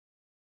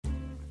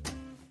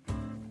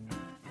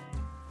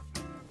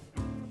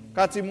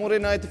Ka ti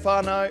morena e te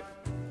whānau.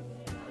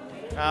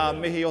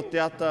 Mihi o te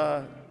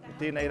ata,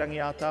 tēnei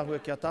rangi a tāhua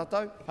ki a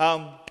tātou.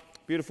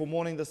 Beautiful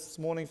morning this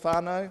morning,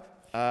 whānau.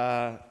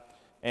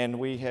 And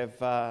we have,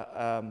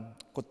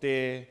 ko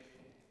te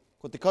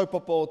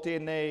kaupapa o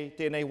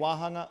tēnei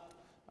wāhanga,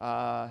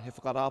 he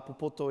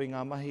whakarāpopoto i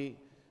ngā mahi,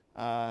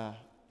 I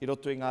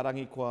roto i ngā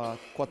rangi kua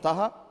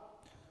taha.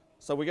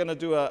 So we're going to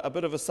do a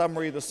bit of a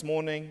summary this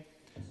morning,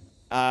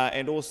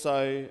 and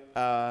also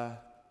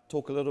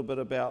talk a little bit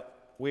about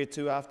where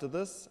to after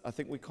this. I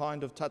think we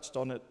kind of touched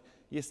on it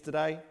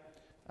yesterday,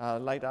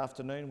 late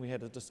afternoon. We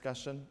had a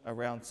discussion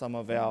around some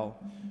of our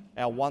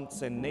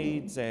wants and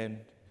needs and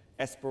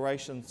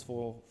aspirations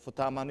for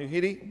tā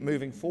manuhiri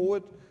moving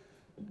forward.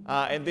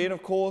 And then,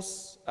 of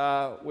course,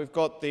 we've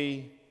got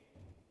the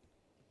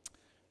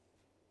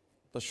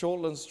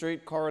Shortland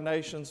Street,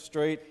 Coronation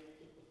Street,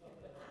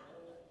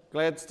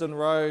 Gladstone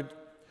Road,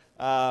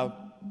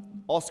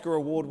 Oscar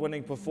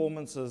award-winning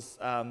performances,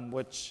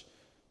 which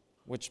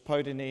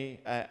Potini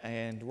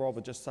and Rob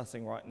are just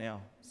sussing right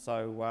now.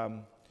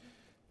 So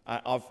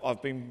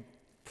I've been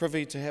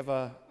privy to have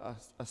a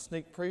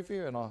sneak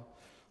preview, and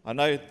I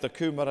know the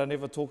kumara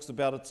never talks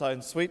about its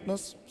own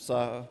sweetness,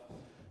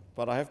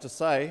 but I have to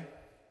say,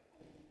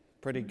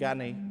 pretty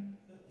gunny.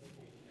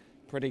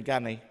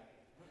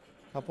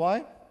 Ka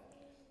pai?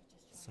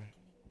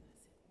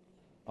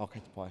 Okay,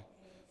 te pai.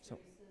 So,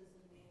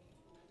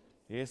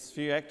 yes,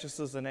 few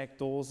actresses and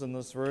actors in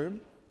this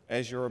room,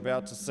 as you're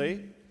about to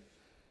see.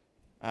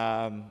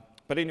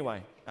 But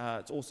anyway,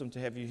 it's awesome to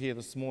have you here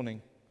this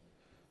morning.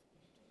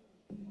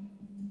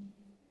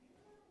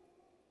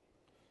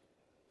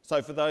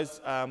 So for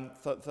those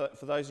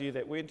of you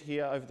that weren't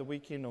here over the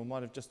weekend or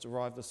might have just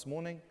arrived this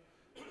morning,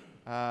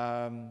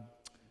 on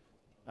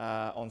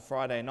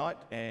Friday night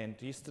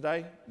and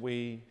yesterday,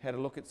 we had a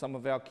look at some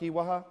of our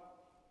Kiwaha,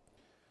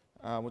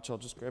 which I'll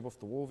just grab off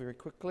the wall very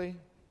quickly.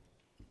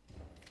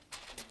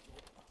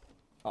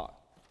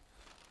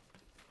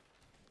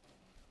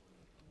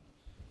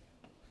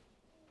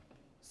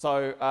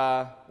 So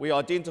we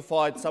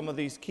identified some of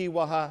these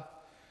Kiwaha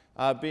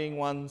being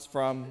ones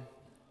from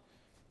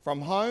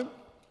home,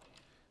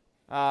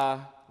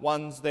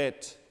 ones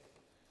that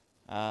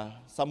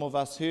some of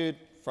us heard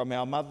from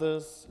our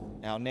mothers,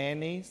 our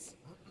nannies,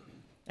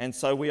 and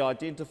so we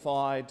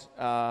identified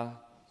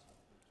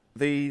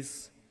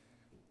these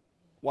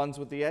ones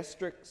with the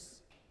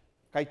asterisks,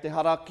 kei te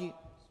haraki,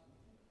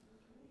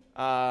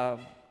 ka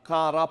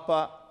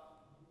rapa,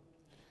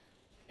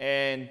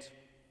 and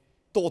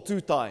tō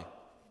tūtai,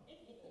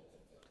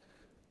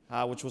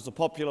 which was a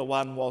popular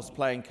one whilst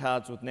playing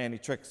cards with Nanny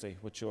Trixie,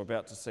 which you're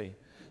about to see.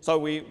 So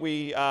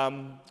we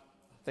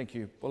thank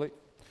you, Bully.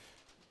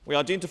 We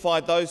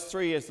identified those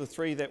three as the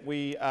three that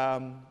we,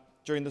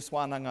 during this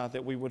wānanga,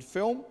 that we would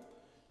film.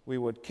 We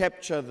would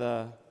capture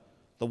the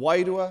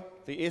wairua,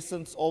 the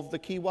essence of the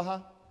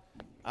Kiwaha,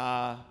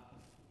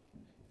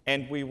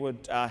 and we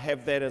would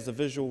have that as a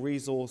visual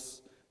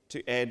resource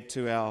to add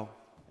to our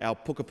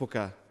puka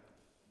puka,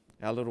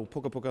 our little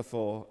puka puka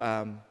for,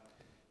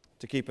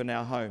 to keep in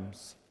our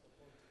homes.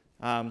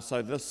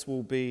 So this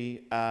will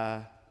be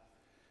an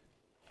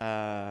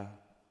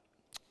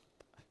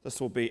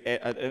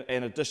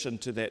addition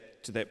to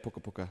that puka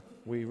puka.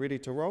 We ready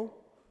to roll?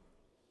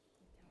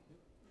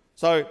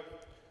 So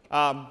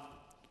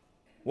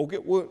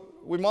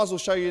we might as well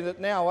show you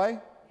that now, eh?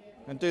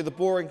 And do the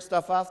boring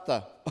stuff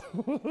after,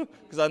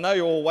 because I know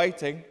you're all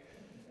waiting.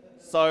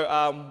 So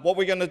what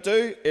we're going to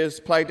do is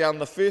play down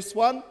the first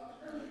one,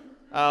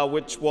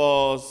 which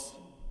was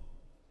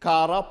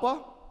ka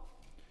rapa.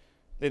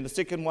 Then the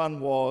second one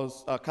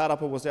was, ka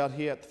rapa was out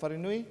here at the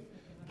wharenui.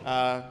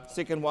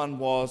 Second one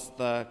was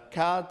the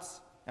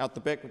cards out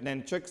the back with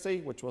Nanny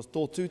Trixie, which was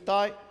tō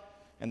tūtai.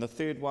 And the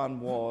third one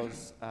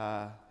was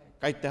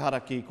kei te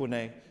haraki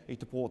konei I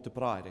te pō te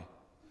praere.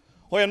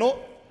 Hoi anō,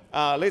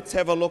 let's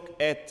have a look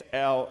at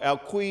our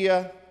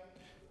kuia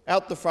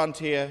out the front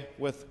here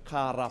with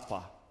ka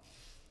rapa.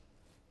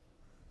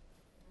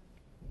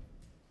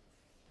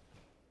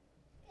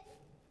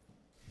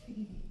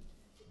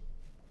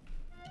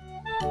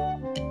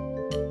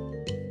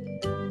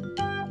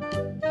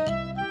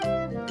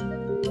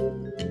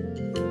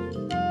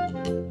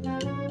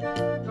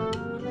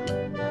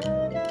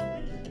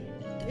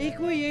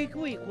 E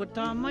koe, ko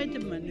tā mai te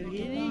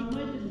manuhiri.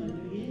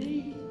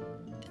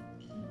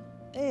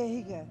 E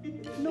hika,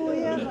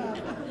 nui ana.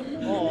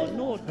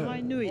 No,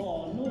 tai nui.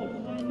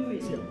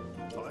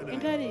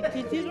 Engari,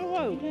 te tiro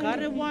au,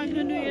 kare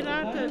wānganu e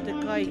rātou te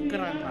kai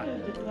karanga.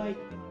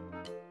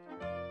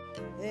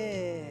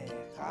 E,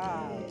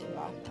 ka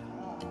rapa.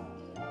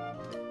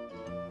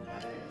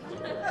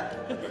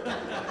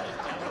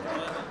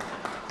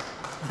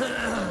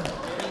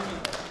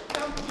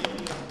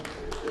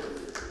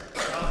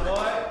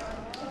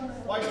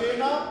 Wai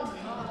tēnā?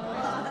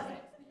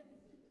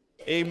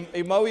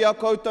 E maui a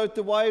koutou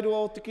te wairua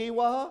o te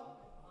Kiwaha?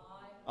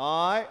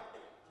 Ai.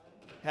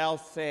 How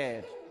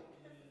sad.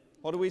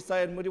 What do we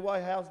say in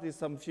Muriwai? There's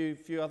some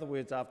few other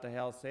words after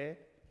how sad.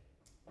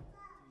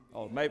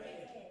 Oh, maybe.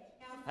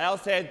 How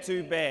sad,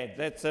 too bad.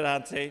 That's it,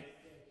 Auntie.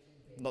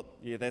 Not,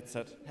 yeah, that's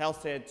it. How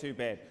sad, too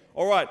bad.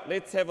 All right,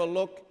 let's have a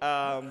look.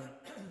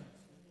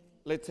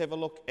 Let's have a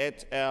look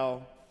at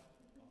our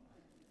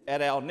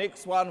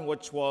next one,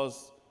 which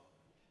was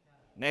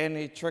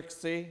Nanny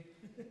Trixie,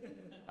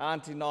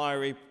 Auntie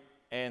Nairi,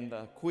 and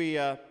the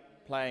Kuia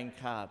playing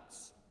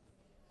cards.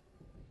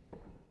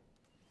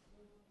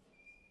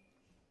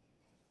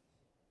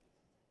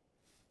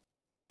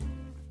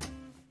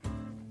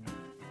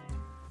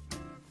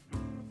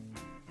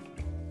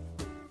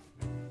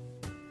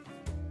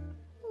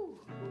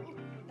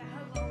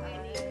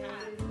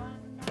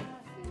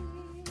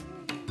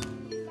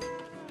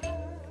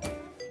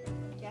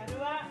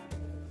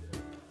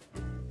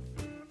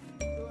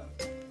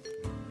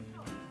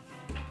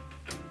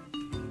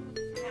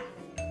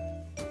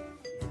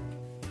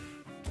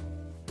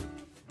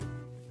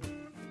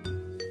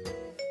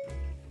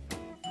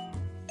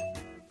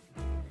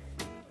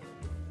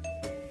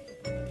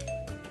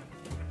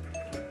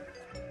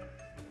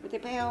 Te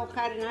pēo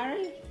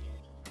karinari?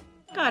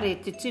 Kare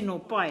te tino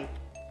pai.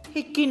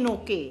 He kino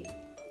ke.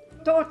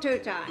 Tō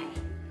tūtai.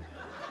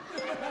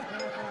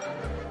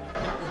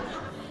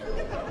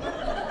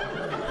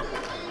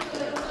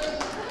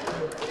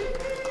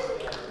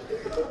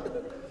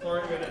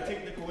 Sorry, we had a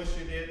technical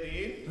issue there at the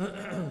end.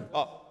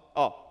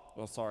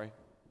 Oh, sorry.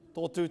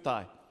 Tō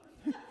tūtai.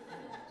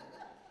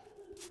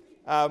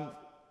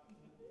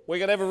 We're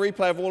going to have a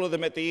replay of all of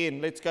them at the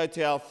end. Let's go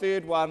to our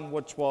third one,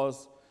 which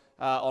was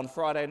on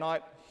Friday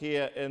night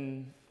here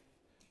in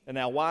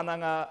our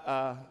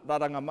wānanga,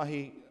 Raranga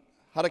Mahi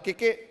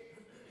Harakeke.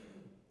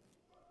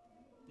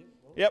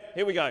 Yep,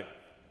 here we go.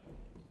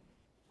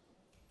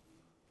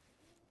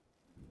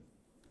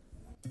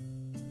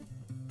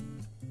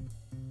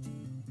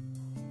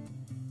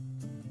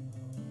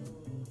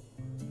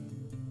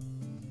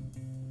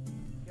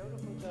 Kia ora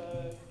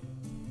koutou.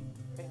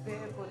 Hei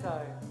pēhe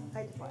koutou.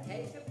 Hei te pai.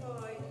 Hei te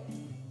pai.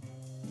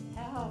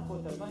 Hea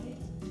koutou mahi.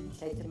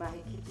 Hei te mahi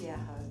ki te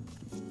ahau.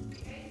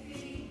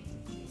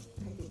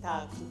 Hei te tā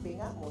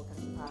kupinga mō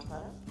taki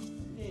pāpara.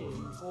 E,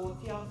 ko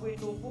te a koe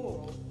tō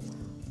pōro.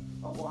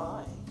 O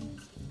ai.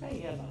 Kei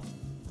ala.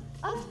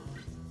 Ara.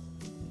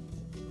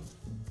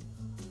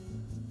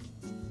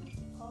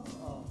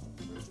 Oh,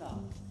 nā.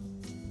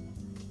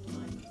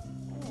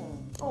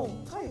 Oh,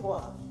 kai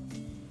hoa.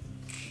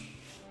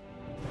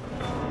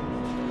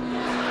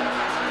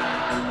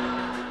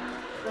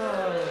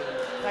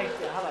 Kai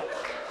te hala.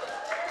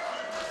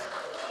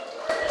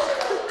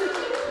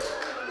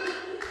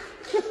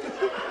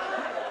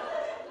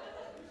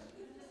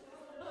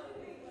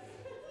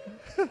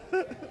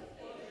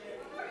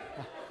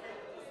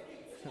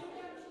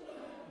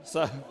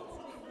 So,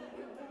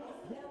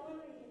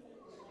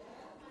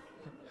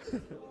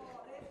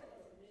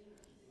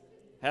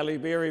 Halle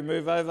Berry,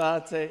 move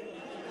over, Ate.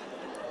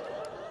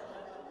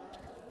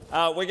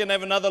 We're going to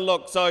have another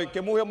look. So, ke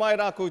muhi mai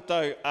rā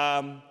koutou.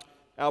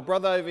 Our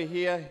brother over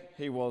here,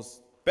 he was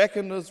back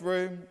in his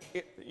room.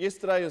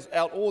 Yesterday he was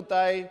out all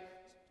day,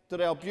 did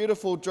our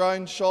beautiful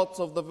drone shots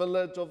of the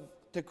village of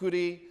Te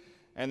Kuri,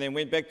 and then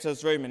went back to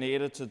his room and he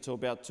edited till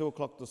about 2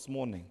 o'clock this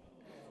morning.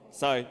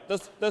 So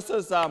this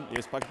is,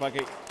 yes, Paki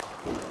Paki.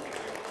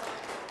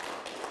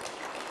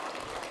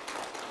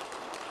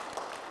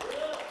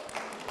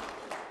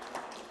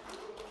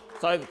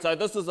 So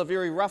this is a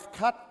very rough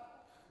cut.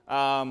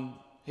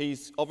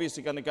 He's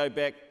obviously going to go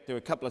back, do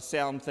a couple of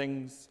sound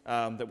things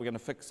that we're going to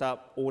fix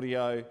up,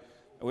 audio.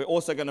 We're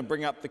also going to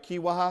bring up the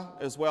Kiwaha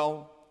as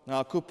well,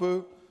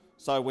 kupu.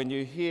 So when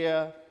you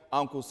hear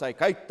Uncle say,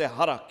 kei te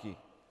haraki,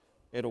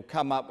 it'll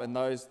come up, and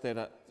those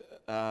that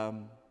are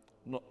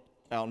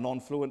our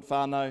non-fluent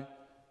whānau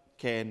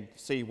can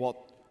see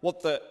what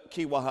the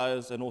Kiwaha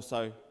is and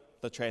also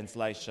the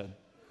translation.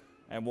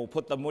 And we'll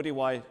put the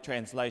Muriwai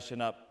translation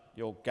up,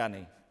 your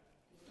gunny.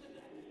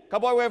 Ka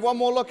pai, we have one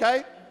more look,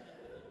 eh?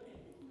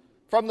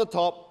 From the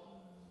top.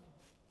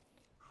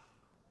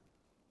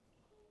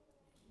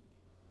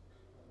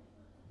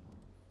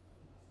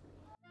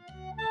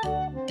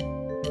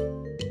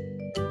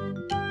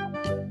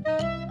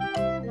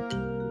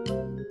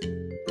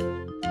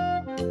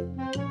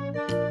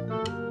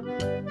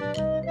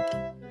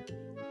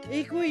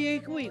 E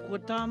koe, ko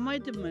tā mai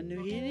te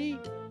manuhiri.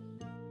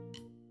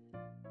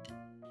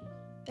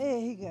 E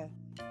higa,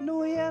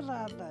 nui a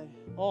rātou.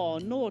 Oh,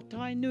 no,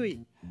 tai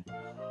nui.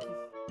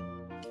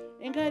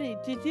 Engari,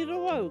 te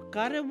tiro au,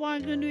 kare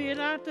wānganu e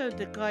rātou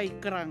te kai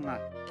karanga.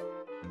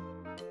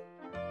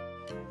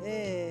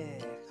 E,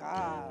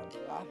 ka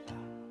rapa.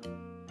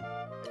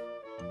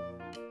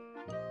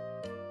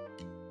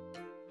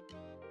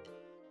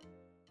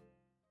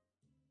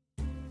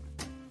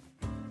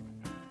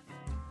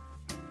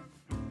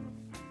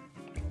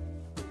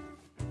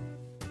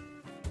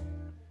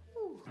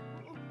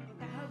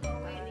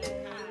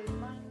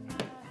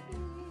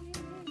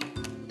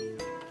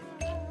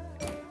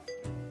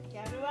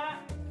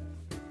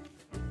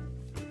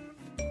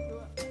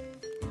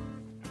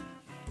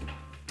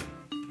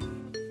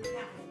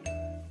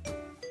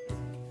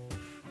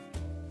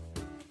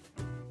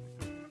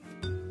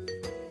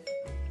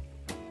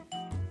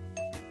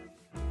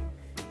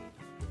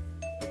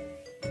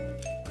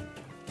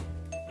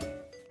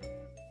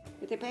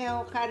 te pēhea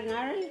o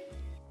karenare?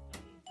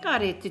 Ka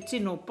re te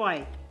tino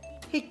pai.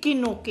 He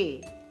kino ke.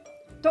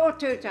 Tō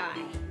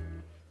tūtai.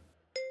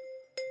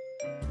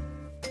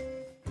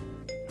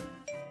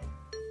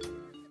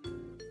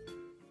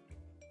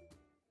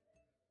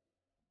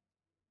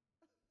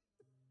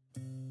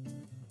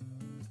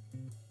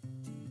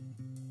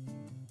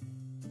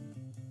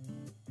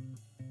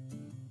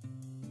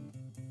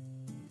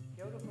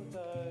 Kia ora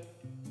koutou.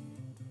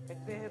 Kei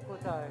te pehe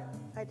koutou.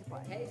 Hei te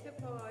pai. Hei te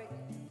pai.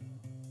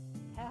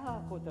 Hea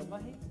koutou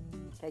mahi.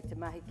 Kei te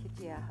mahi ki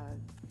te ahau.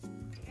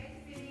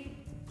 Kei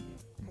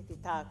te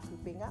tā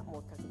kupinga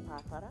mō taku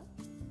pātara.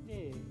 E,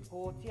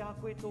 ko tia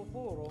koe tō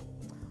pōro.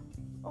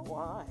 O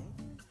ai.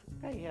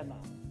 Kei hena.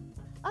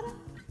 Ara.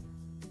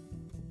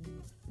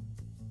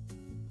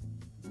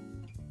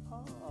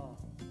 Oh,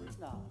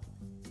 wina.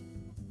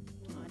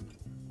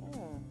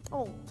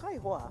 Oh, kai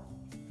hoa.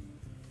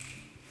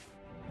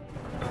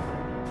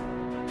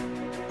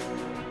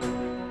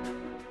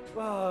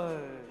 Wow,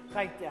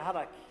 kai te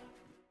haraki.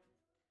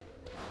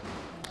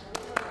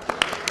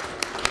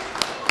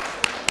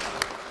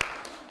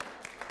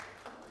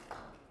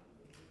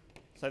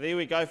 So there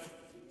we go,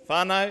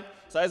 whānau.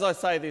 So as I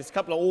say, there's a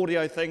couple of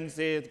audio things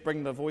there to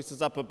bring the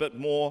voices up a bit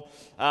more.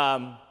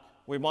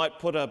 We might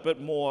put a bit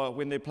more,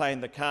 when they're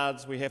playing the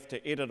cards, we have to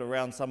edit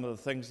around some of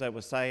the things they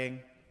were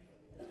saying.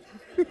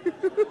 There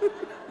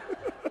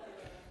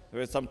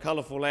was some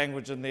colourful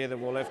language in there that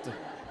we'll have to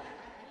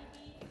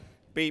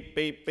beep,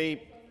 beep,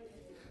 beep.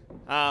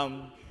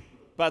 No,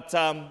 those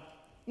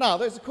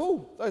are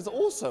cool. Those are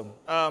awesome.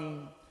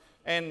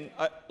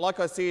 Like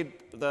I said,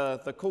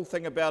 the cool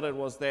thing about it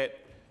was that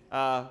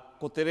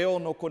ko te reo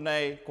noko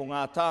nei, ko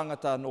ngā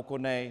tāngata noko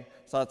nei,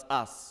 so it's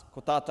us.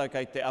 Ko tātou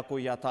kei te ako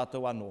i a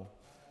tātou anō.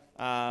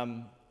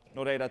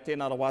 Nō reira,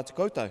 tēnā ra wā te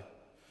koutou.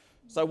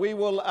 So we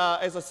will,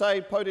 as I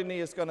say, Paureni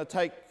is going to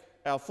take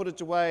our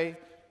footage away,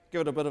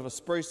 give it a bit of a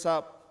spruce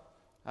up,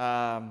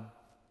 add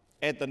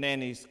the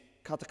nanny's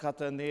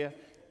katakata in there,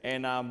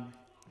 and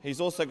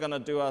he's also going to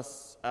do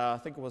us, I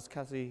think it was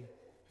Kasi,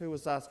 who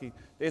was asking,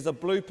 there's a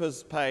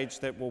bloopers page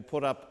that we'll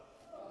put up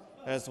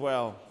as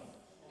well.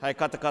 Hei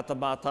katakata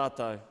mā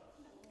tātou.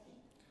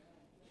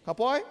 Ka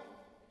pai?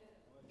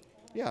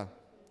 Yeah,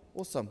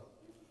 awesome.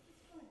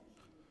 Oh.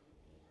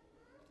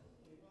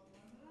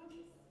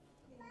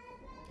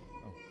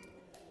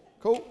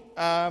 Cool. Do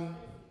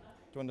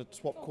you want to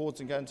swap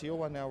chords and go into your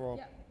one now, Rob?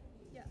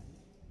 Yeah.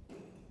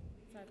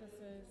 So this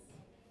is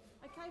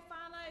okay,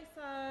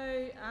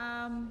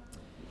 whānau.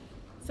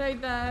 So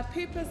the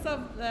purpose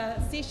of the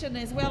session,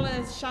 as well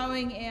as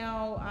showing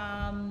our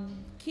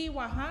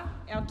Kiwaha,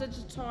 our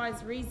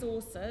digitised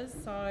resources.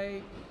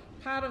 So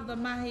part of the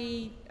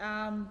mahi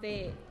that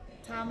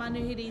Tā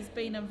Manuhiri's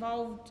been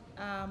involved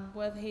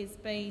with has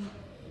been,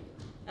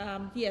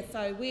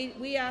 so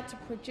we are to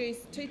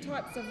produce two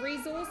types of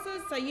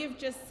resources. So you've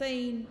just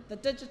seen the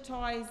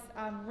digitised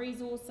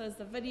resources,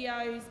 the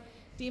videos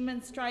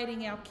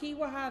demonstrating our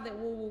Kiwaha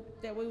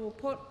that we will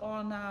put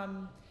on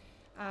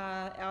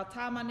our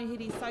Tā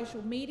Manuhiri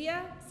social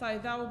media. So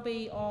they'll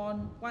be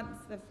on, once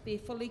they're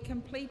fully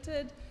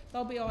completed,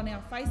 they'll be on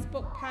our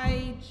Facebook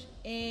page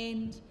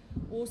and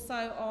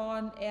also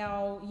on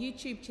our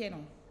YouTube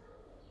channel.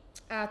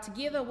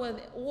 Together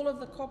with all of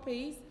the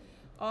copies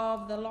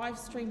of the live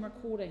stream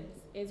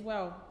recordings as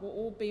well, will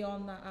all be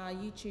on the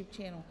YouTube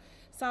channel.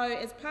 So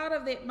as part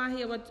of that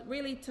mahi,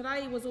 really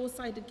today was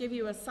also to give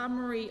you a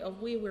summary of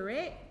where we're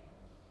at.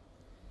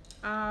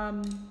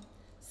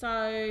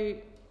 So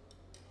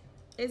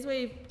as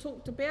we've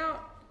talked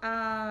about,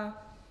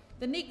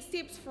 the next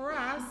steps for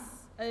us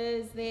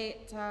is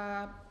that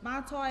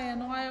Mātai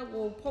and I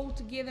will pull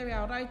together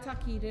our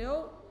rautaki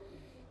reo,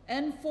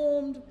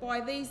 informed by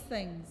these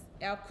things: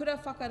 our kura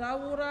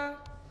whakarauora,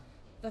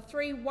 the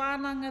 3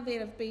 wānanga that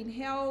have been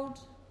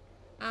held,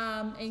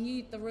 and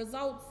the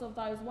results of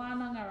those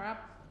wānanga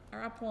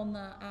are up on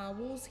the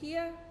walls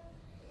here.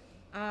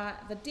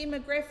 The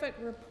demographic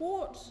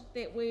report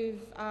that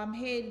we've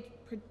had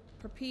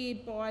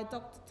prepared by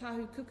Dr.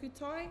 Tahu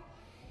Kukutai,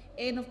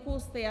 and of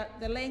course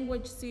the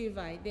language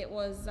survey that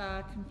was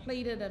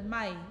completed in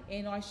May,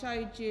 and I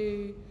showed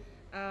you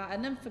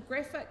an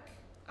infographic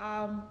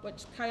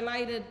which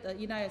collated the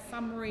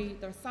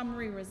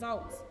summary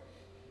results.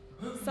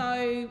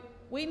 So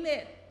when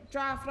that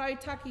draft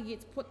rautaki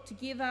gets put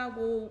together,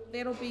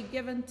 that'll be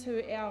given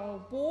to our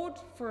board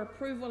for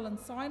approval and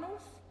sign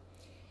off,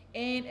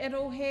 and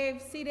it'll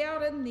have set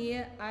out in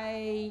there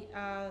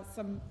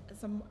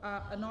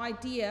an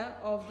idea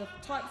of the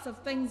types of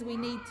things we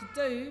need to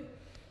do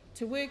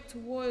to work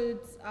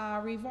towards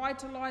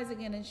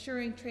revitalising and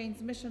ensuring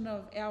transmission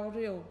of our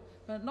reo.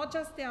 But not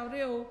just our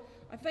reo,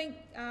 I think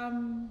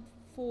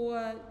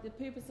for the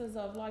purposes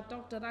of like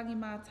Dr.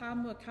 Rangimā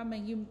Tāmua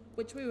coming,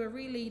 which we were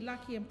really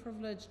lucky and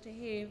privileged to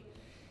have,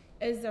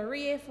 is a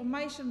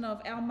reaffirmation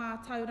of our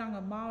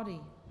mātauranga Māori.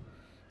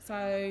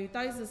 So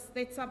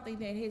that's something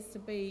that has to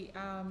be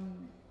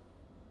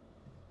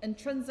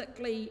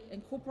intrinsically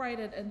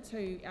incorporated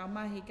into our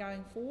mahi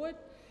going forward.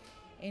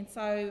 And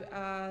so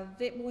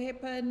that will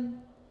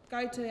happen,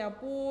 go to our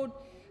board.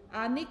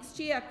 Next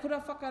year, a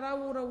kura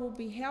whakarauora will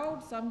be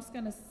held, so I'm just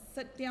going to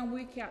sit down,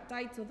 work out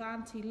dates with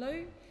Auntie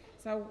Lou.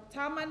 So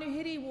Tā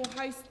Manuhiri will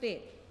host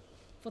that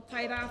for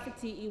Te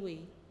Rāwhiti iwi,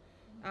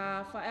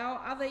 for our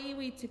other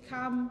iwi to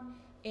come,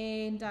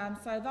 and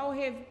so they'll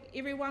have,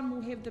 everyone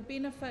will have the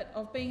benefit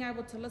of being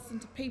able to listen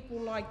to people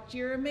like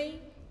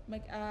Jeremy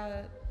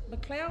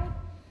McLeod,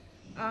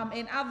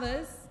 and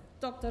others,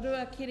 Dr.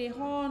 Rua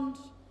Kerehond,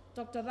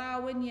 Dr.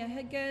 Rawinia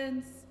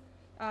Higgins,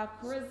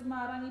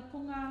 Charisma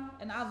Rangipunga,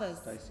 and others.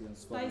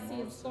 Stacey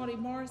and Scotty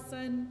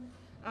Morrison.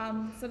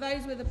 So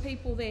those were the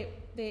people that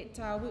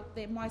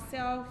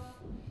myself,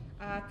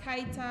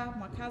 Keita,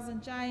 my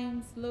cousin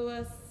James,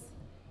 Lewis,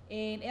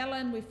 and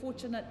Ellen, we're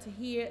fortunate to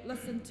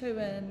listen to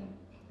in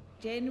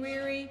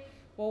January.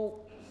 Well,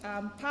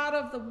 part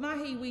of the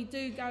mahi we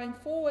do going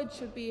forward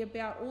should be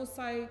about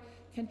also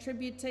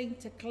contributing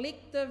to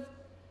collective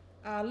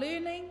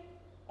learning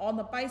on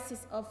the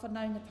basis of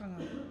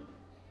whanaungatanga.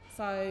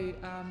 So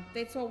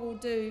that's what we'll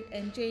do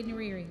in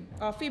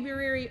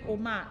February or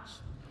March.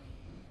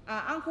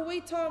 Uncle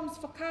Wee Tom's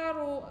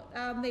whakaaro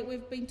that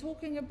we've been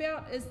talking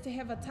about is to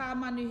have a Tā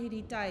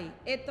Manuhiri Day.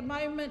 At the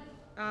moment,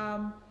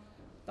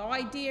 the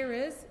idea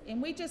is,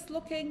 and we're just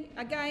looking,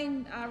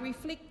 again,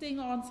 reflecting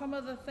on some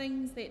of the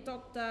things that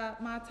Dr.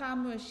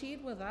 Mātāmua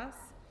shared with us,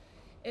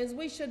 is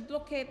we should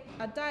look at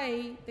a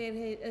day that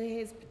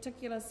has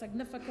particular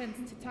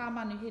significance to Tā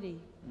Manuhiri.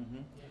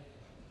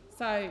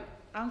 So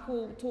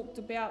Uncle talked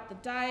about the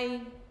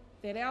day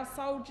that our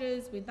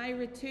soldiers, when they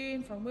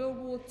returned from World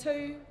War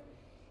II,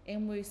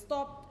 and we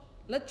stopped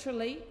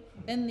literally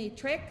in their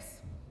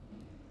tracks,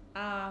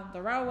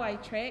 the railway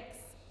tracks,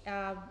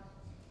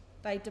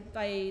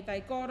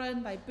 they got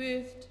in, they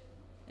birthed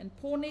in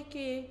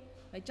Pōneke,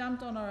 they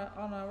jumped on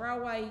a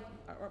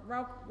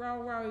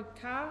railroad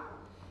car,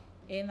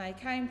 and they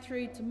came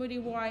through to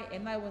Muriwai,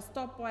 and they were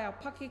stopped by our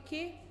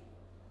pakeke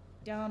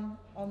down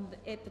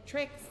at the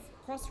tracks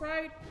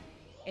crossroad,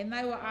 and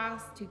they were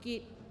asked to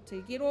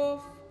get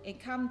off and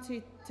come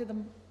to the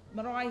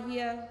marae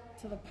here,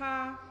 to the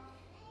pā,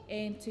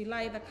 and to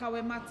lay the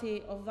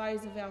kawemate of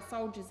those of our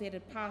soldiers that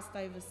had passed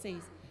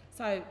overseas.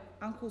 So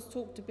Uncle's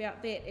talked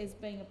about that as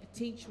being a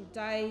potential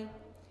day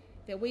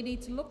that we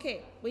need to look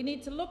at. We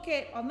need to look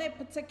at, on that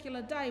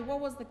particular day, what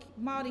was the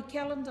Māori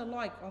calendar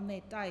like on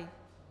that day?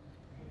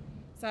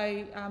 So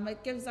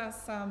it gives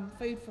us some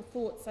food for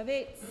thought. So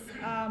that's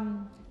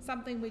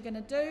something we're going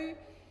to do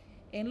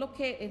and look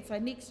at, and so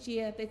next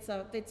year that's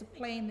a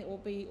plan that will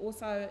be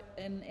also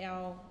in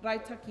our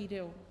rautaki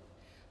reo.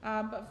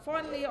 But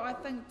finally, I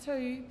think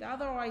too, the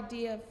other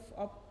idea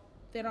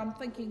that I'm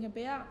thinking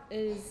about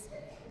is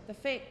the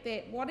fact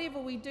that whatever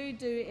we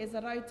do as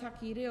a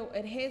rautaki reo,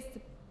 it has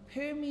to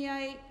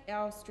permeate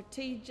our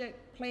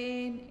strategic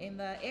plan and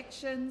the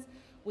actions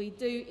we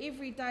do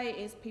every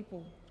day as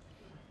people.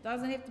 It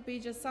doesn't have to be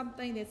just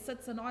something that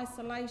sits in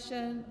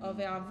isolation of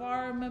our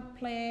environment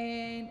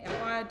plan,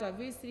 our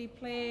biodiversity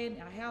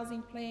plan, our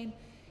housing plan.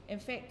 In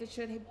fact, it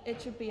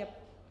should be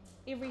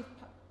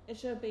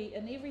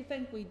in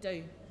everything we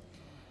do.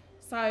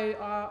 So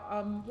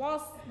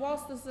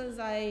whilst this is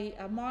a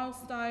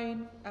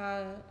milestone,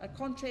 a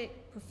contract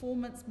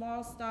performance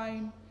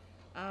milestone,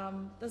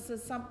 this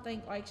is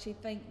something I actually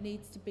think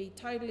needs to be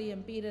totally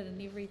embedded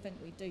in everything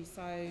we do.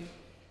 So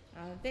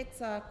that's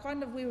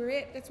kind of where we're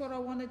at. That's what I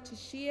wanted to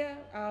share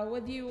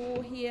with you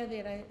all here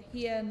that are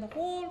here in the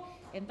hall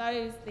and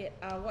those that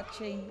are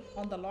watching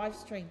on the live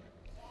stream.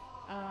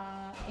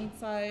 And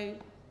so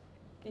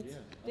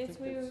that's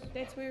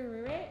where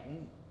we're at.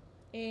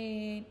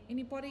 And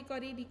anybody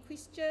got any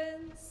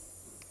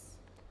questions?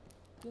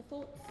 Your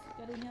thoughts?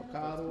 Got any other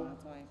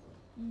thoughts, Mātai?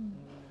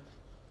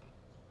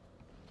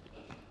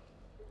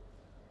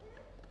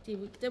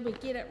 Did we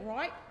get it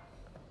right?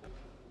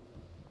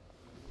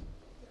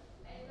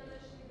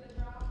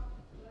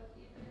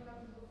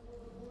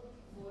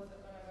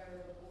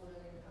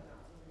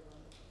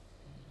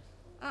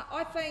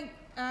 I think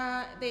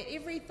that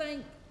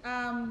everything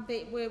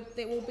that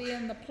will be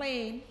in the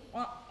plan,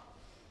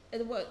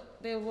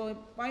 there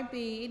won't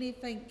be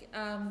anything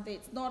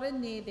that's not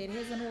in there that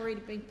hasn't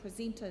already been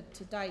presented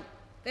to date.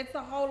 That's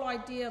the whole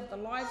idea of the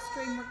live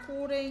stream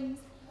recordings,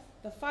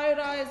 the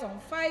photos on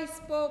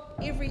Facebook,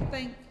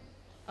 everything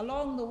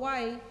along the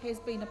way has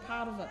been a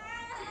part of it.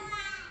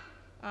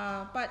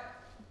 But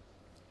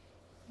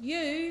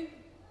you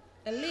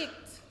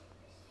elect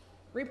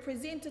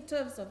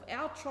representatives of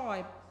our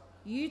tribe.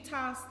 You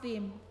task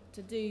them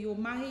to do your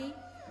mahi,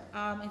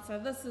 and so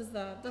this is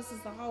the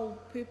whole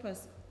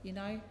purpose, you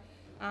know.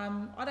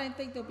 I don't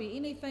think there'll be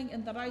anything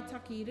in the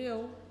rautaki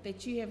reo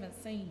that you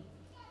haven't seen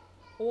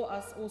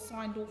or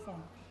signed off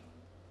on.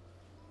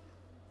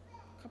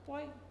 Ka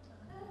pai?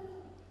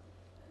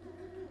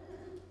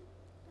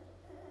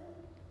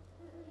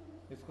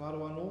 E whakaaro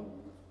anō,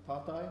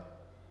 tātai?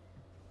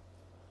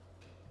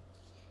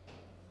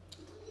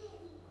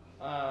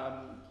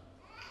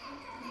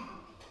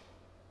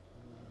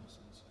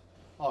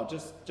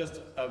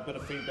 Just a bit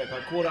of feedback. I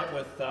caught up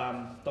with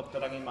Dr.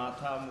 Rangi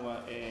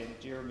Mātāmua and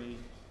Jeremy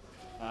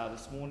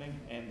this morning,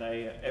 and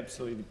they are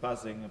absolutely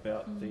buzzing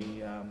about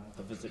the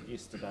visit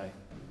yesterday,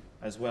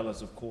 as well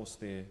as, of course,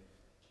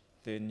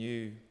 their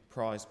new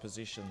prized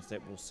possessions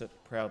that will sit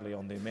proudly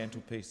on their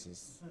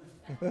mantelpieces.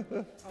 Which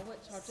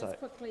I'll just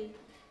quickly,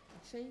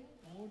 actually,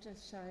 I'll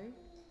just show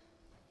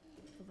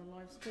for the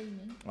live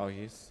streaming. Oh,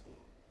 yes.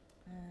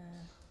 Yeah,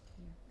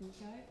 there you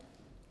go.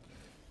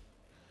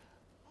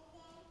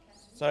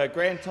 So a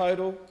grand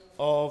total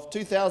of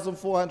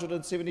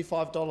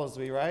 $2,475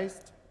 we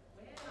raised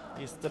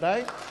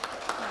yesterday.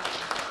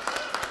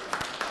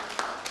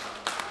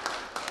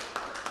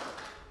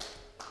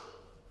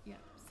 Yeah,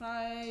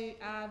 so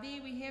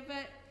there we have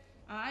it.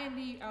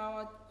 Only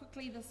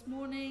quickly this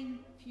morning,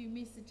 a few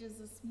messages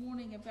this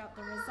morning about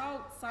the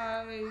results.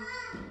 So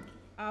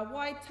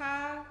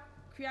Waita,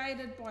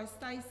 created by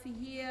Stacey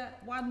here,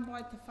 won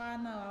by Te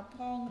Whānau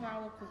Pong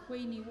Rawa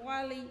Kukwini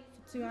Wiley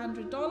for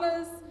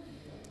 $200.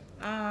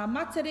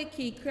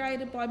 Matariki,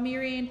 created by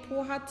Marianne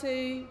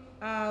Pohatu,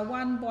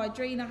 won by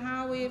Drina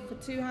Hawe for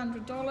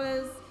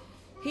 $200.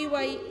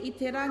 Hiwai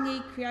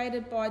Iterangi,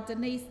 created by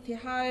Denise Te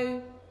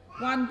Hau,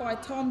 won by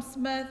Tom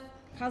Smith,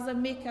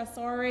 Kazameka,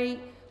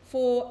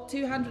 for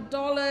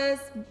 $200.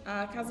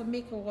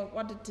 Kazameka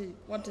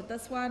wanted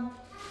this one.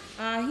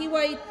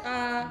 Hiwai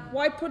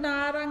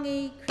Waipuna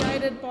Arangi,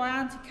 created by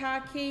Auntie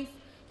Kākif,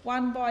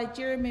 won by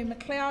Jeremy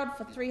McLeod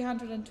for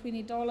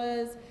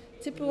 $320.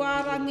 Tipu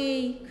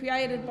Arangi,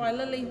 created by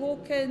Lily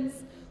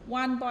Hawkins,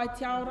 won by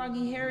Te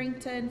Aorangi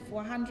Harrington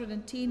for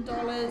 $110.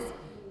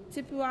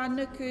 Tipu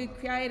Anuku,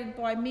 created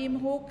by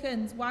Mem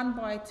Hawkins, won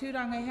by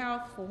Turanga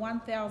Health for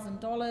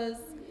 $1,000.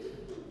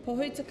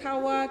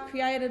 Pohutakawa,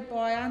 created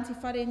by Auntie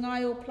Whare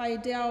Ngai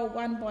Playdell,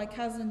 won by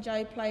Cousin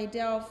Joe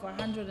Playdell for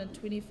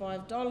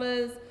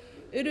 $125.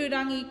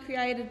 Ururangi,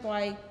 created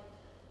by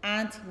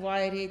Auntie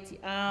Waireti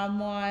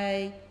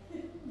Amai,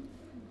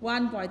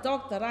 won by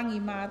Dr. Rangi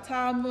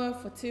Mātāmua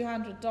for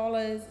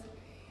 $200.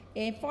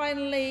 And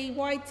finally,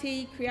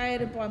 Waiti,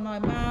 created by my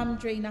mum,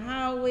 Drina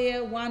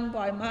Hawea, won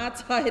by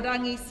Mātai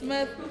Rangi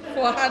Smith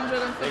for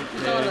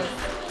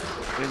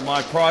 $150. In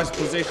my prized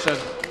possession.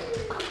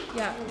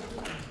 Yeah.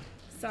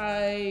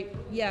 So,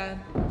 yeah,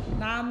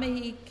 nā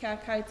mihi kia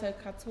koutou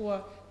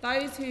katoa.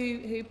 Those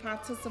who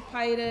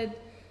participated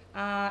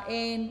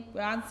and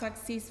were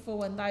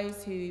unsuccessful, and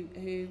those who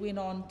went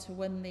on to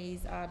win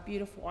these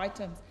beautiful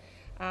items.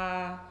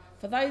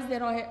 For those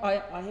that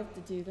I have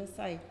to do this,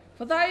 eh?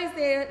 For those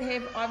that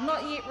I've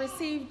not yet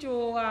received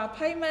your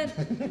payment.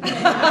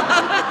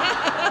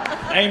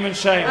 Aim and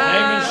shame, aim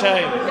and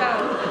shame.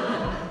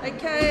 Yeah.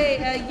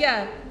 Okay,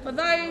 yeah. For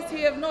those who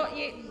have not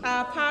yet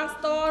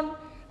passed on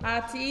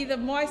to either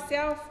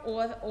myself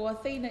or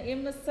Athena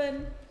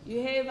Emerson,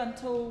 you have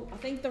until, I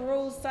think the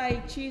rules say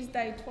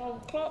Tuesday,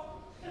 12 o'clock.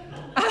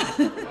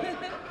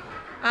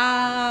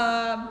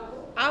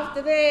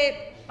 After that,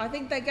 I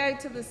think they go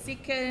to the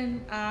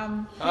second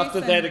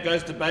After that, it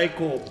goes to Bay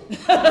Corp.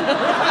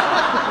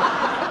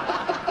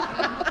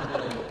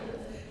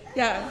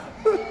 Yeah,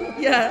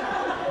 yeah.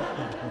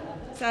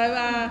 So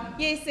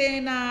yes,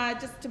 and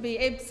just to be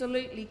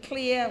absolutely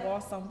clear,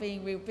 whilst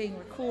we're being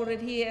recorded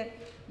here,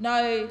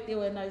 no, there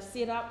were no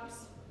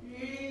setups.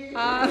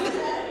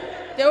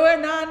 There were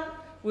none.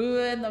 We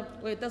were in the.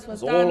 This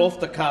was done. All off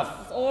the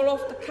cuff. It's all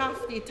off the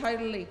cuff, yeah,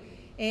 totally.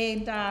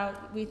 And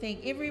we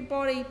thank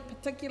everybody,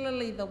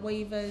 particularly the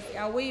weavers,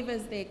 our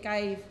weavers that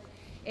gave.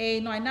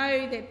 And I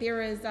know that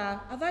there is,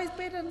 are those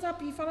buttons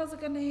up you fellas are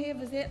going to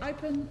have? Is that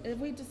open? Have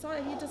you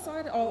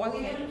decided? Oh,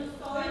 okay.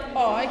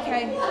 Oh,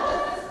 okay.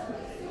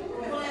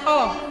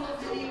 Oh.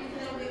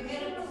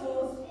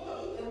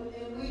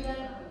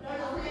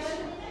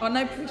 Oh,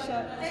 no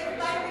pressure.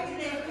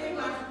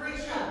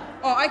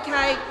 Oh,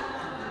 okay.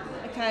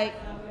 Okay.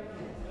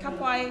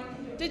 Kapai.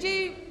 Did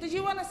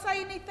you want to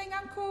say anything,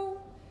 Uncle?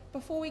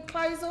 Before we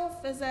close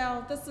off, as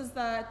this is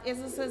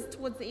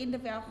towards the end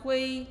of our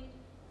hui,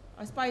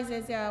 I suppose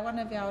as one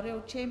of our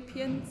real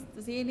champions,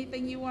 is there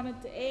anything you wanted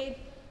to add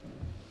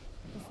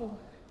before?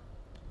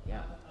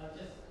 Yeah. I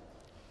just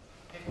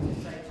have to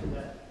say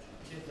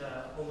to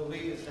all the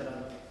weavers that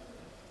I'm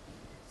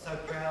so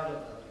proud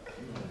of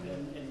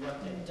them and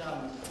what they've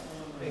done,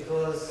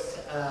 because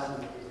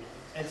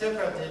and so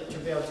proud to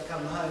be able to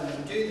come home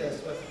and do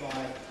this with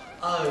my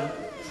own.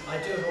 I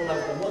do it all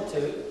over the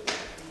motu.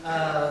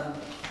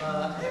 I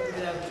haven't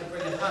been able to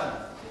bring it home.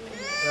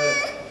 So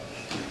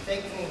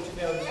thankful to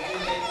be able to do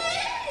that.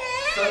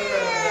 So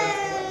proud of them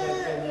for what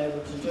they've been able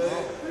to do.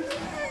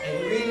 And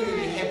really,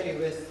 really happy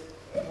with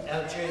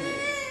our journey.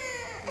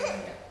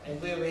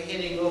 And where we're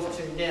heading off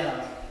to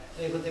now.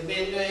 We've got the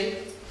menui,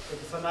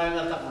 with the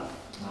whanaunga tama.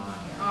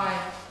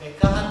 Me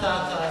kaha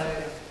tātou I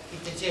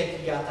te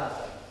champion a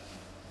tātou.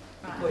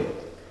 Koe.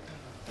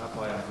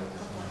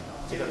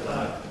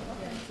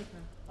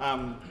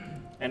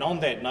 And on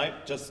that note,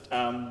 just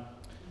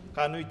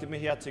ka nui te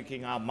mihi atu ki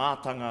ngā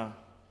mātanga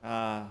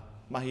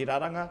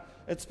mahiraranga.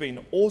 It's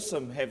been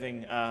awesome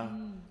having our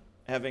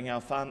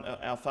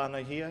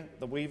whānau here,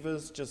 the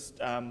weavers, just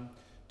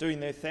doing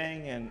their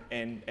thing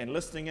and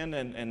listening in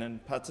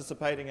and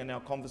participating in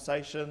our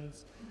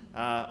conversations.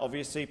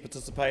 obviously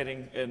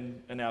participating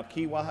in our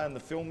Kiwaha and the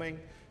filming.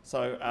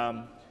 So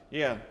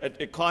yeah,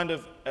 it kind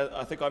of,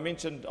 I think I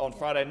mentioned on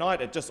Friday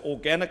night, it just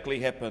organically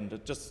happened.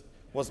 It just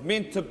was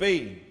meant to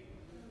be.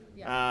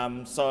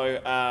 Yeah. So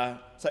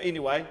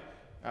anyway,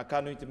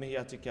 ka nui te mihi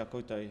ati kia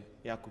koutou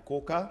i aku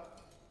kōka.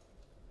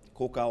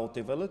 Kōka o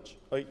te village.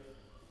 Oi.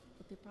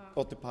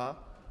 O te pā.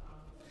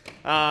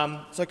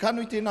 So ka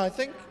nui tēnā, I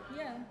think.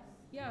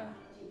 Yeah.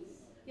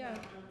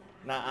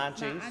 Nā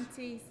aunties. Nā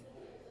aunties.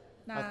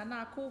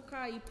 Nā kōka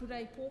I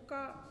purei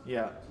pōka.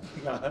 Yeah.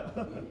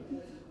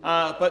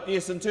 But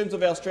yes, in terms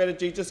of our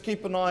strategy, just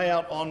keep an eye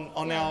out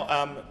on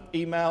our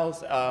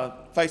emails,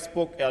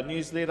 Facebook, our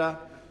newsletter.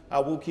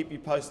 We'll keep you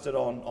posted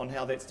on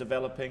how that's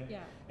developing. Yeah.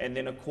 And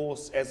then, of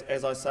course,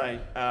 as I say,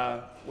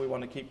 we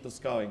want to keep this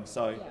going.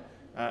 So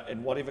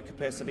in whatever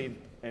capacity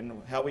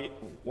and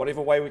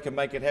whatever way we can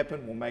make it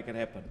happen, we'll make it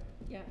happen.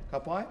 Yeah. Ka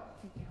pai?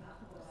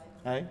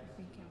 Hey?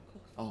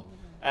 Oh.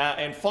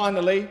 And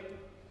finally,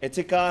 e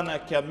tika ana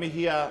kia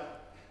mihia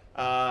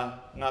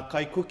ngā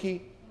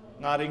kaikuki,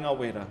 ngā ringa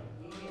wera.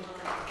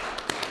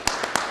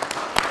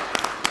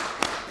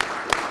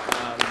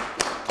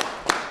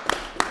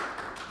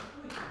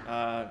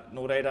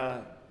 Nō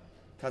reira,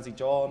 Kazi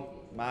John,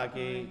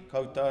 Māgi,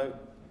 koutou,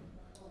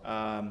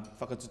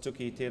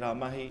 whakatutuki I tērā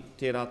mahi,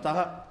 tērā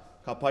taha,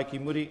 ka pai ki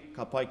muri,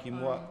 ka pai ki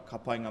mua, ka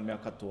pai ngā mea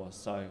katoa.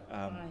 So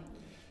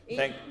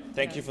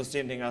thank you for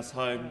sending us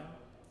home.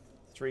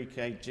 3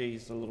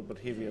 kgs, a little bit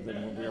heavier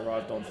than when we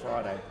arrived on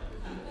Friday.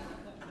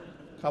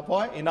 Ka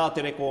pai, I nā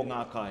te reko o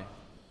ngā kai.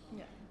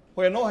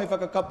 Hoi anō, hei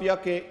whakakapi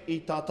ake I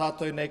tā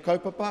tātou nei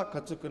kaupapa,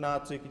 ka tuku nā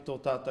atu ki tō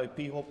tātou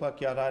pihopa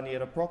ki a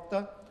Rāniera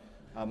Proctor.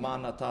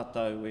 Māna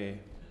tātou e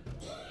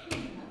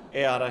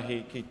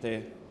arahi ki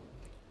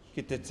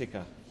te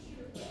tika.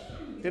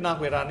 Tēnā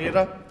koe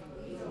Rāniera.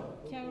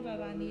 Kia ora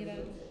Rāniera.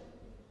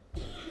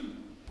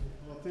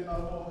 Tēnā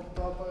mō ki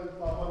tātou,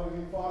 pāmaru I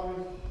pāru,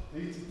 e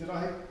iti te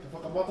rahi, te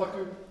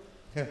whakamataku.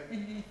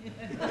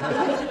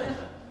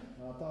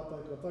 Tātou,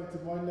 ka tauti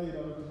mai nei,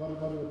 rāu ki maru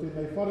o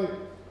tēnei whare.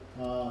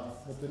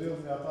 Mo te reo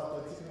ngā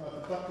tātou tikanga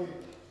te take,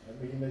 e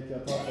mihi nei ki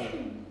a tātou.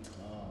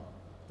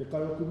 Te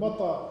kai oku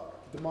mata,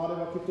 te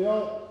mārewa ki te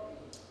ao,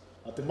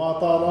 te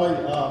mātārai,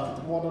 ki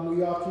te moana nui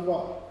ākiwa,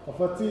 ka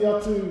whati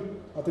atu,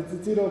 a te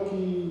titiro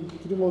ki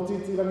ringo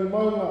titirangi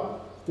maunga,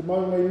 te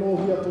maunga I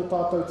nōhia tō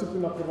tātou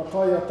tupuna ka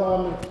wakai a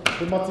tāne,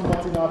 te mati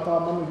nā tā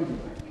manuhiri.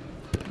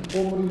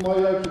 Kōmuri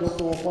mai ai ki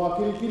roto o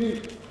Pākirikiri,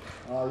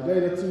 I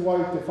reira tū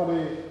ai te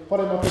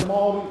whare mate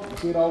Māori, I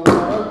tērā o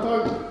ngā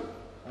rautau,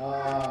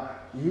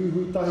 I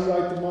huhui tahi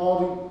ai te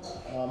Māori,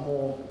 mō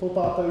tō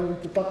tātou I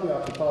te take a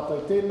te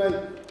tātou tēnei,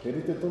 he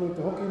rite tonu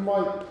te hoki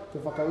mai, te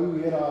whakau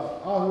era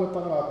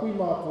āhuatanga a kui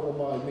mākoro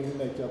mai, mihi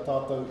nei ki a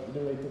tātou, I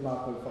runga I te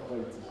nākau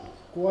whakaiti.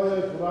 Ko ai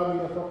ai, ko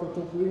Rāniera Proctor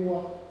tōku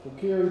ingoa, ko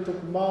Kerry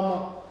tōku māma,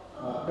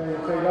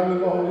 kei rangi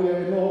waho ia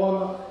e noho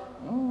ana,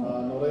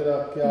 no reira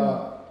kia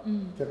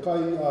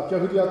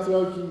huri atu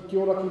au ki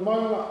ora ki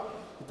maunga,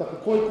 I taku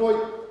koikoi,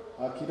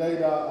 ki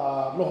reira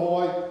noho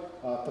ai,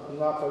 taku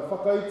ngākau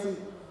whakaiti,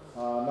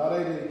 nā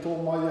reire I tō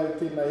mai ai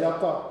tēnei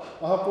ata.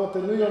 Ahapoa te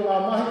nui o ngā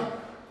mahi,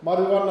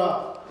 maru ana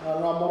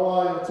ngā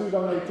marae o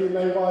tūranga I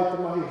tēnei wā I te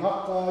mahi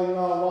haka I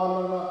ngā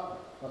wānanga,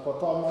 kua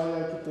tā mai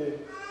ai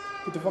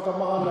ki te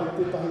whakamahana I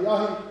tētahi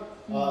ahi,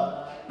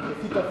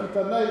 te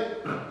whita nei,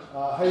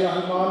 hei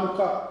ahi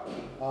mānuka,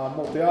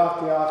 mō te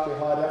āke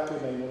haere ake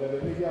nei, no reire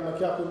mihi ana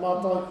ki a koe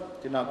mātai,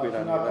 Tēnā koe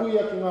ki ngā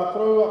kuia, ki ngā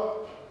kraua,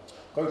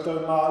 koutou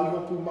ngā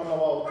ihopu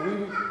manawa o te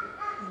iwi,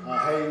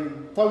 hei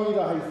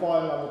tauira, hei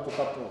whaenga mo te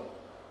katoa.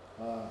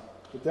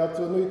 Ko te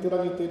atua nui te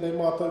rangi tēnei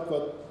mātou, kua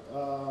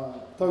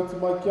tauti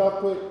mai ki a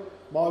koe,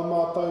 mau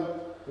mātou,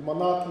 e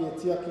manaaki e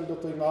tiaki I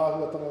roto I ngā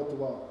āhuatanga o te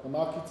wā.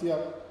 Manaaki tia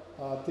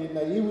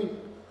tēnei iwi,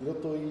 I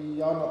roto I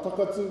ana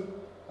takatu,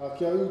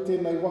 kia u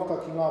tēnei waka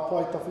ki ngā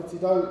pai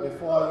tawhiti rau, e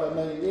whaia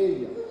nei e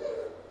ia.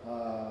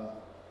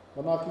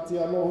 Manaaki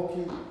tia anō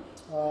hoki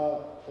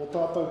o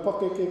tātou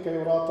pakeke, kei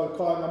o rātou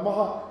kāinga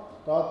maha,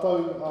 rātou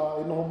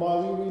e noho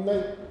māiwi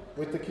nei,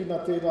 o te kina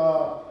tērā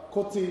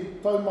koti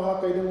taumaha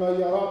kei runga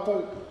I a rātou,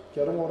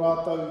 kia rongo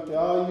rātou I te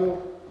āio,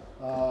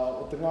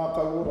 o te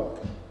ngākau ora.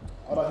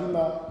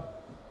 Arahina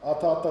a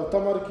tātou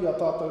tamariki, a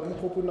tātou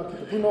mokopuna ki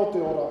te puna o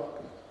te ora,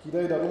 ki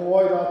reira rongo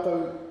ai rātou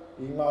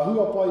I ngā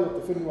huapai o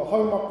te whenua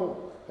haumako,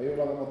 hei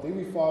oranga mo te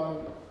iwi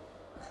whānui.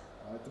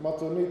 Te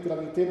matua nui te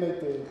rangi tēnei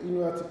te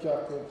inu atu ki a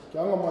koe, ki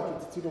anga mai ki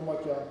te tiro mai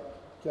ki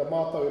a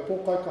mātou e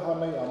pōkai kaha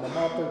nei, a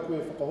mātou koe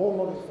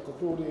whakahonori,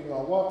 whakakrori I ngā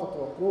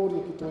wākatoa, krori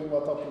ki tō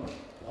ingoa tapu.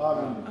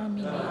 Amen.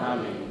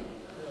 Amen.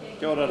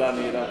 Kia ora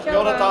Rāniera. Kia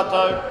ora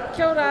tātou.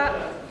 Kia ora.